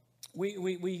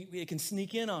 It can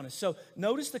sneak in on us. So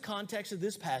notice the context of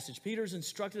this passage. Peter's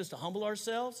instructed us to humble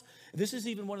ourselves. This is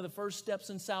even one of the first steps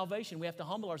in salvation. We have to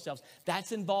humble ourselves.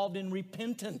 That's involved in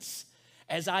repentance.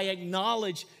 As I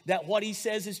acknowledge that what he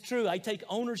says is true, I take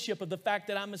ownership of the fact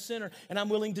that I'm a sinner, and I'm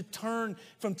willing to turn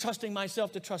from trusting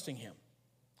myself to trusting him.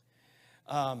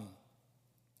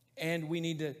 And we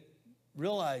need to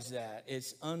realize that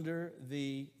it's under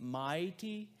the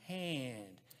mighty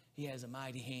hand. He has a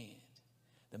mighty hand.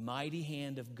 The mighty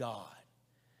hand of God.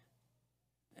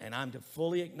 And I'm to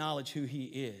fully acknowledge who he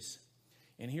is.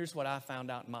 And here's what I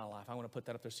found out in my life. I want to put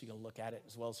that up there so you can look at it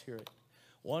as well as hear it.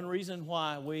 One reason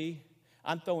why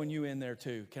I'm throwing you in there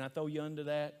too. Can I throw you under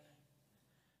that?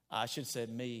 I should have said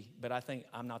me, but I think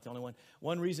I'm not the only one.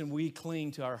 One reason we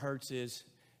cling to our hurts is,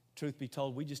 truth be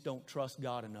told, we just don't trust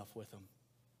God enough with them.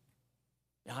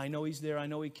 I know he's there. I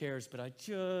know he cares. But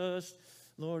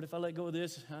Lord, if I let go of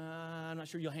this, I'm not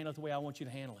sure you'll handle it the way I want you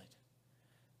to handle it.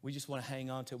 We just want to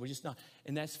hang on to it. We're just not.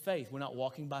 And that's faith. We're not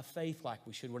walking by faith like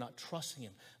we should. We're not trusting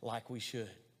him like we should.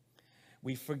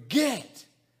 We forget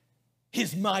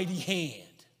his mighty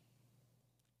hand.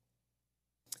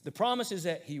 The promise is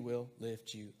that he will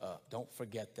lift you up. Don't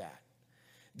forget that.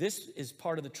 This is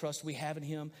part of the trust we have in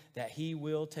him, that he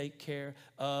will take care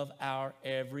of our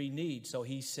every need. So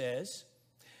he says,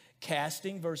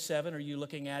 casting, verse 7, are you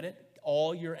looking at it?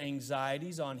 all your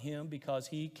anxieties on him because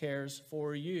he cares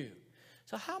for you.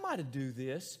 So how am I to do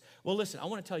this? Well, listen, I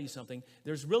want to tell you something.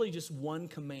 There's really just one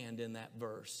command in that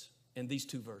verse, in these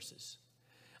two verses.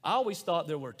 I always thought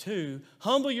there were two.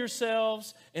 Humble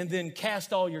yourselves and then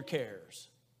cast all your cares,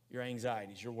 your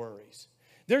anxieties, your worries.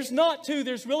 There's not two.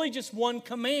 There's really just one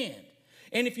command.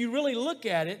 And if you really look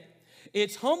at it,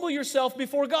 it's humble yourself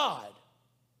before God.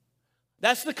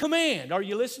 That's the command. Are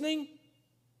you listening?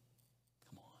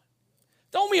 Come on.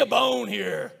 Throw me a bone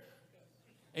here.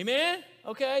 Amen?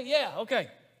 Okay, yeah, okay.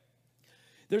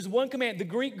 There's one command. The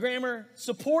Greek grammar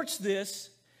supports this.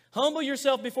 Humble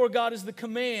yourself before God is the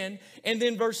command. And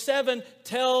then verse 7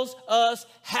 tells us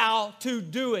how to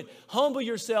do it. Humble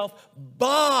yourself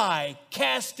by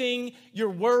casting your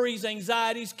worries,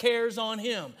 anxieties, cares on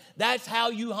him. That's how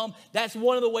you that's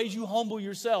one of the ways you humble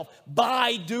yourself,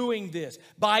 by doing this,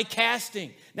 by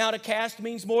casting. Now, to cast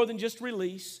means more than just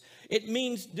release. It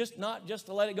means not just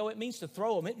to let it go. It means to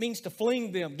throw them. It means to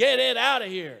fling them. Get it out of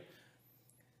here.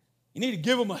 You need to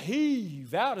give them a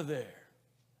heave out of there.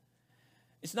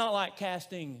 It's not like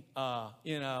casting,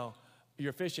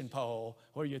 your fishing pole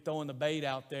where you're throwing the bait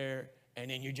out there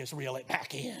and then you just reel it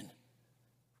back in.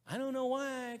 I don't know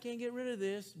why I can't get rid of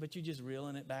this, but you're just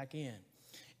reeling it back in.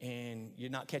 And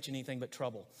you're not catching anything but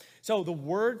trouble. So the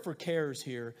word for cares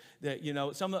here, that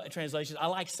some of the translations, I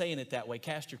like saying it that way.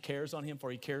 Cast your cares on him, for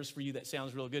he cares for you. That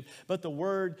sounds real good. But the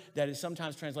word that is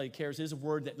sometimes translated cares is a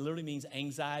word that literally means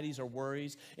anxieties or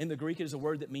worries. In the Greek, it is a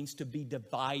word that means to be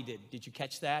divided. Did you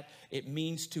catch that? It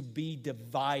means to be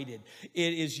divided.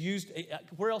 It is used,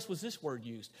 where else was this word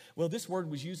used? Well, this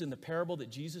word was used in the parable that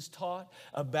Jesus taught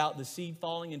about the seed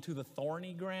falling into the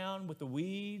thorny ground with the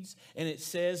weeds. And it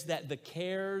says that the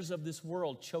cares of this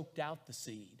world choked out the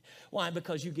seed. Why?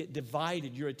 Because you get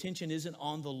divided. Your attention isn't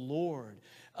on the Lord.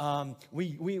 When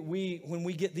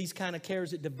we get these kind of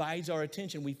cares, it divides our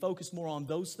attention. We focus more on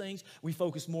those things. We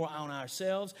focus more on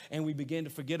ourselves, and we begin to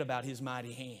forget about his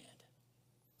mighty hand.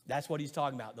 That's what he's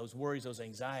talking about, those worries, those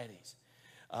anxieties.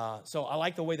 So I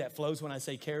like the way that flows when I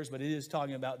say cares, but it is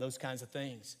talking about those kinds of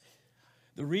things.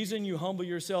 The reason you humble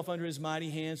yourself under his mighty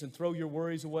hands and throw your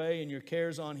worries away and your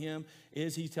cares on him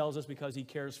is, he tells us, because he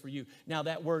cares for you. Now,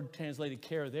 that word translated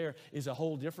care there is a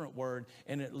whole different word,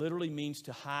 and it literally means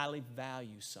to highly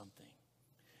value something.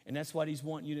 And that's what he's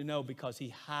wanting you to know, because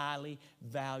he highly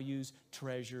values,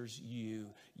 treasures you.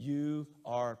 You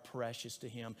are precious to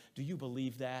him. Do you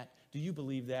believe that? Do you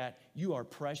believe that? You are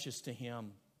precious to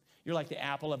him. You're like the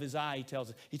apple of his eye, he tells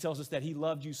us. He tells us that he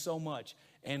loved you so much,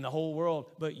 and the whole world,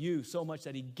 but you so much,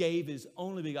 that he gave his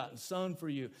only begotten son for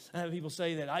you. I have people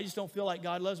say that, I just don't feel like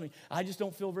God loves me. I just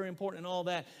don't feel very important and all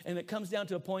that. And it comes down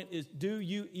to a point is, do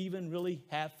you even really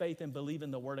have faith and believe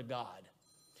in the word of God?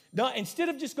 Now, instead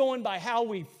of just going by how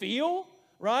we feel,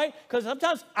 right? Because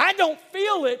sometimes I don't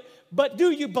feel it, but do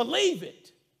you believe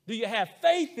it? Do you have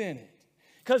faith in it?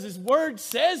 Because his word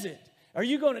says it. Are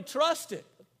you going to trust it?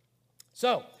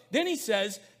 So, then he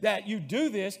says that you do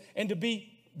this, and to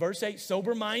be, verse 8,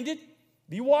 sober-minded,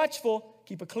 be watchful,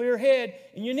 keep a clear head.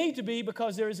 And you need to be,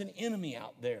 because there is an enemy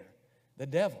out there, the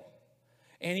devil.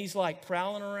 And he's like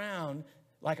prowling around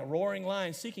like a roaring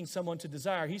lion, seeking someone to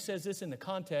desire. He says this in the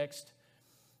context,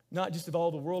 not just of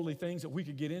all the worldly things that we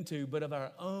could get into, but of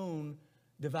our own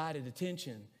divided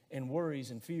attention and worries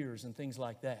and fears and things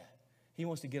like that. He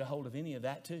wants to get a hold of any of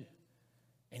that too.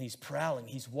 And he's prowling,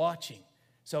 he's watching.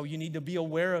 So you need to be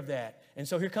aware of that. And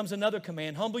so here comes another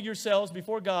command. Humble yourselves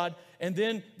before God. And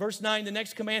then verse 9, the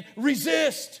next command,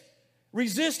 resist.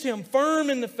 Resist him, firm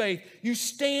in the faith. You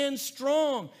stand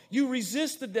strong. You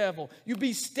resist the devil. You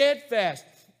be steadfast.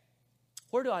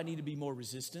 Where do I need to be more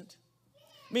resistant?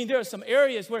 I mean, there are some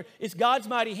areas where it's God's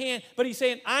mighty hand, but he's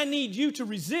saying, I need you to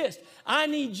resist. I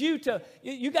need you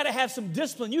got to have some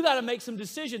discipline. You got to make some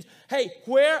decisions. Hey,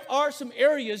 where are some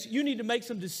areas you need to make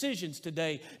some decisions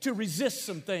today to resist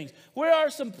some things? Where are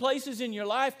some places in your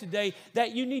life today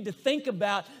that you need to think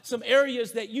about, some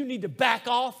areas that you need to back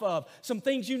off of, some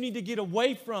things you need to get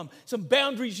away from, some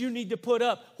boundaries you need to put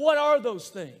up? What are those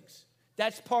things?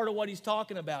 That's part of what he's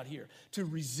talking about here, to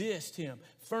resist him,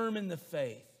 firm in the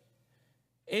faith.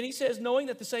 And he says, knowing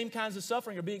that the same kinds of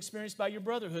suffering are being experienced by your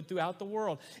brotherhood throughout the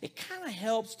world. It kind of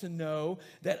helps to know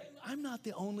that I'm not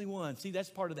the only one. See, that's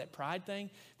part of that pride thing.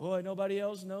 Boy, nobody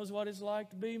else knows what it's like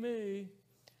to be me.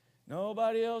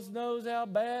 Nobody else knows how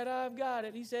bad I've got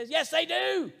it. He says, yes, they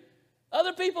do.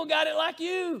 Other people got it like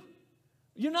you.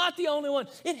 You're not the only one.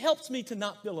 It helps me to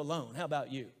not feel alone. How about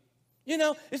you? You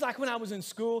know, it's like when I was in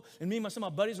school and me and some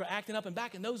of my buddies were acting up, and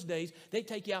back in those days, they'd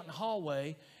take you out in the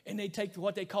hallway And they take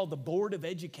what they call the board of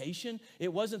education.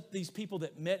 It wasn't these people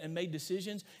that met and made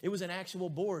decisions. It was an actual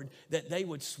board that they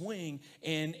would swing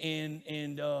and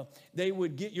they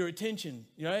would get your attention,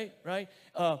 right?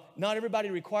 Not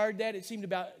everybody required that. It seemed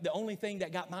about the only thing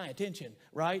that got my attention,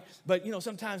 right? But,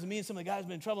 sometimes me and some of the guys have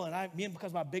been in trouble, and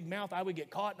because of my big mouth, I would get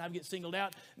caught and I would get singled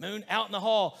out, out in the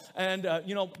hall. And,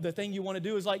 the thing you want to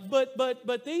do is like,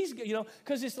 but these,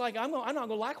 because it's like, I'm not going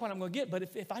to like what I'm going to get, but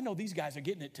if I know these guys are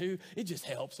getting it too, it just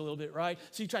helps a little bit, right?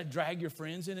 So you try to drag your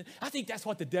friends in it. I think that's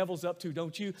what the devil's up to,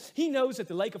 don't you? He knows that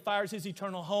the lake of fire is his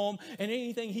eternal home, and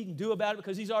anything he can do about it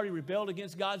because he's already rebelled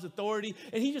against God's authority,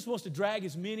 and he just wants to drag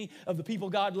as many of the people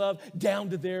God loves down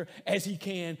to there as he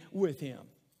can with him.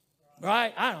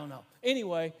 Right? I don't know.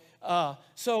 Anyway,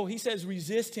 so he says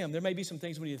resist him. There may be some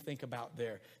things we need to think about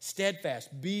there. Steadfast,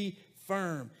 be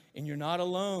firm, and you're not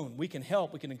alone. We can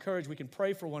help, we can encourage, we can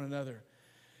pray for one another.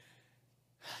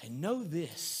 And know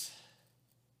this.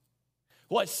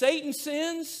 What Satan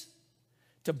sends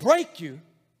to break you,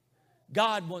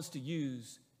 God wants to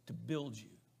use to build you.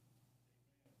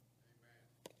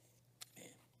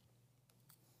 Amen.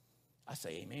 I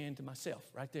say amen to myself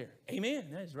right there. Amen.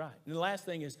 That is right. And the last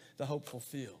thing is the hope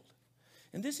fulfilled.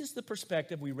 And this is the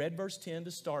perspective. We read verse 10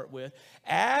 to start with.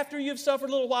 After you've suffered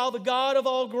a little while, the God of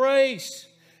all grace.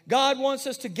 God wants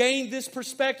us to gain this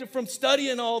perspective from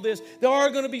studying all this. There are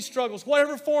going to be struggles,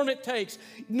 whatever form it takes.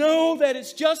 Know that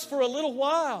it's just for a little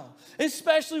while,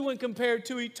 especially when compared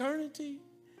to eternity.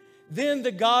 Then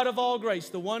the God of all grace,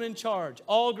 the one in charge,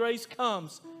 all grace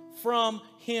comes from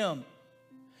Him,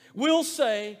 will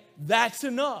say, that's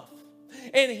enough.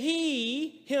 And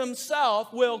He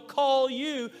Himself will call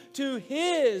you to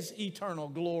His eternal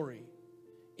glory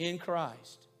in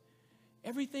Christ.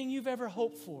 Everything you've ever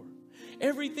hoped for,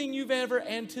 everything you've ever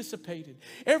anticipated,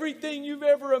 everything you've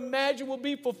ever imagined will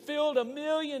be fulfilled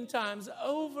 1,000,000 times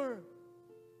over.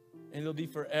 And it'll be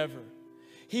forever.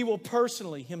 He will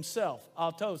personally, Himself,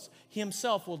 autos,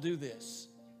 Himself will do this.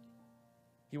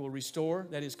 He will restore,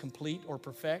 that is complete or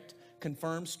perfect,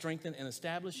 confirm, strengthen, and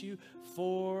establish you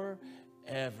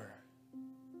forever.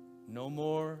 No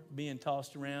more being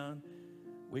tossed around,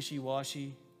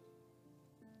 wishy-washy,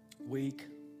 weak.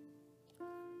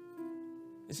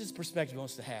 This is the perspective He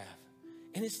wants to have.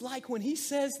 And it's like when He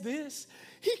says this,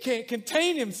 He can't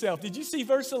contain Himself. Did you see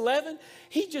verse 11?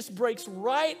 He just breaks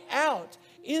right out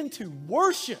into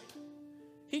worship.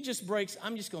 He just breaks.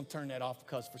 I'm just going to turn that off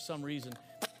because for some reason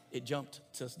it jumped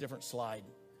to a different slide.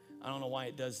 I don't know why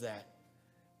it does that.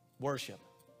 Worship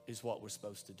is what we're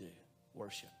supposed to do.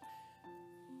 Worship.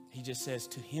 He just says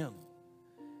to Him,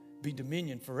 be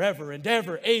dominion forever and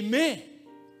ever. Amen.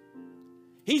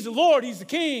 He's the Lord. He's the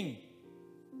King.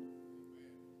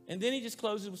 And then He just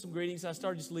closes with some greetings. I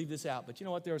started just to leave this out. But you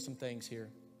know what? There are some things here.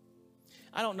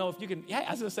 I don't know if you can. Yeah,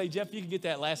 I was going to say, Jeff, you can get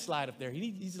that last slide up there.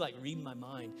 He's like reading my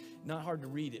mind. Not hard to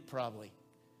read it, probably.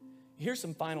 Here's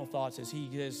some final thoughts as he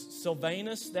is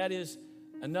Silvanus. That is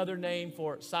another name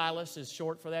for Silas, is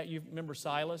short for that. You remember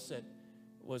Silas that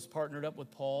was partnered up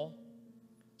with Paul?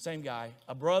 Same guy.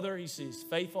 A brother. He's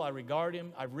faithful. I regard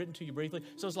him. I've written to you briefly.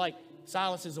 So it's like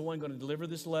Silas is the one going to deliver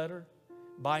this letter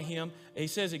by him. He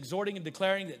says, exhorting and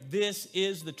declaring that this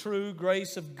is the true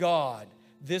grace of God.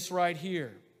 This right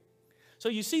here. So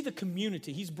you see the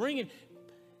community. He's bringing,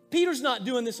 Peter's not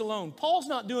doing this alone. Paul's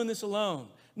not doing this alone.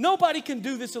 Nobody can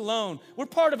do this alone. We're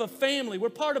part of a family. We're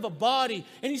part of a body.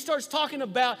 And he starts talking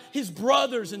about his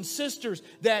brothers and sisters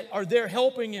that are there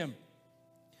helping him.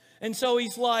 And so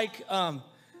he's like, I'm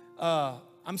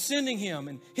sending him.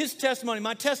 And his testimony,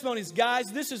 my testimony is,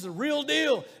 guys, this is the real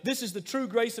deal. This is the true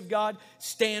grace of God.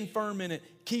 Stand firm in it.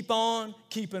 Keep on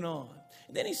keeping on.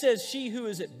 And then he says, she who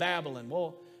is at Babylon.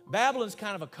 Well, Babylon's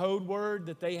kind of a code word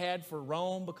that they had for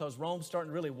Rome because Rome's starting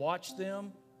to really watch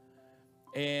them.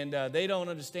 And they don't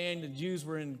understand the Jews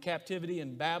were in captivity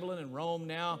in Babylon, and Rome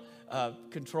now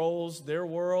controls their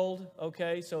world.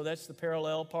 Okay, so that's the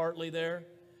parallel partly there.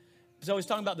 So he's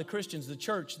talking about the Christians, the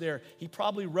church there. He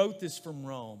probably wrote this from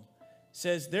Rome.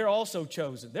 Says they're also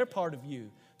chosen. They're part of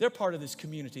you. They're part of this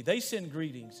community. They send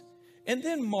greetings. And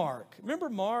then Mark. Remember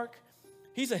Mark?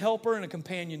 He's a helper and a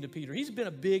companion to Peter. He's been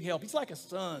a big help. He's like a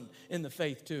son in the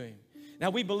faith to him. Now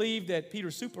we believe that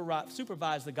Peter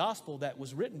supervised the gospel that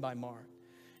was written by Mark.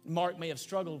 Mark may have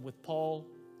struggled with Paul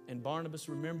and Barnabas,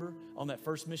 remember, on that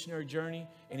first missionary journey,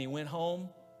 and he went home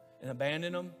and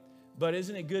abandoned them. But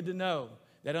isn't it good to know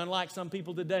that unlike some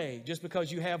people today, just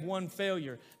because you have one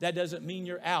failure, that doesn't mean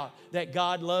you're out. That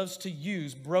God loves to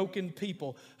use broken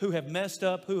people who have messed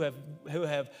up, who have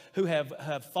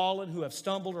fallen, who have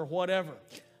stumbled or whatever.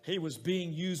 He was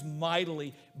being used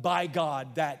mightily by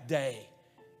God that day.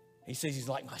 He says he's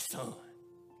like my son.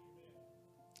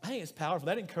 I think it's powerful.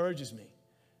 That encourages me.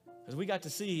 Because we got to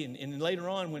see, and later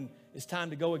on when it's time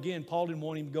to go again, Paul didn't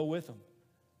want him to go with him.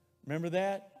 Remember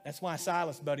that? That's why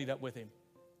Silas buddied up with him.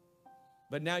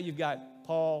 But now you've got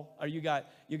Paul, or you got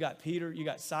Peter, you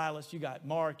got Silas, you got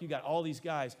Mark, you got all these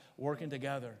guys working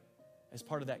together as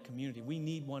part of that community. We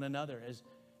need one another as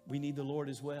we need the Lord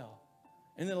as well.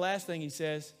 And then the last thing he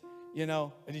says,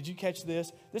 did you catch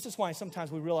this? This is why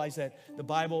sometimes we realize that the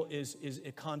Bible is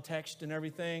a context and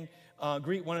everything.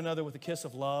 Greet one another with a kiss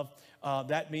of love.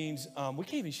 That means, we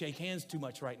can't even shake hands too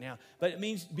much right now, but it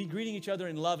means be greeting each other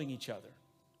and loving each other.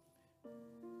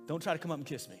 Don't try to come up and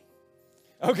kiss me.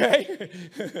 Okay?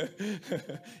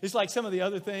 It's like some of the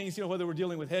other things, whether we're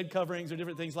dealing with head coverings or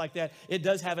different things like that, it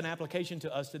does have an application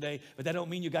to us today, but that don't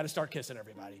mean you got to start kissing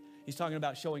everybody. He's talking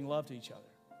about showing love to each other.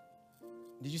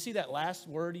 Did you see that last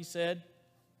word he said?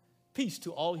 Peace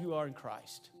to all who are in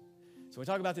Christ. So we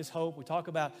talk about this hope. We talk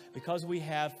about because we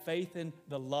have faith in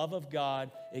the love of God,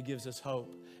 it gives us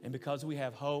hope. And because we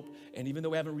have hope, and even though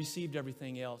we haven't received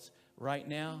everything else, right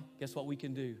now, guess what we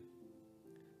can do?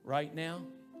 Right now,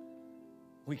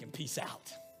 we can peace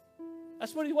out.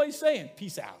 That's what he's saying,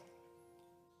 peace out.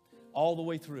 All the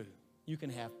way through, you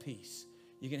can have peace.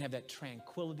 You can have that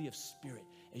tranquility of spirit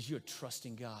as you're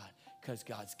trusting God because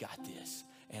God's got this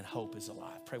and hope is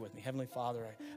alive. Pray with me. Heavenly Father,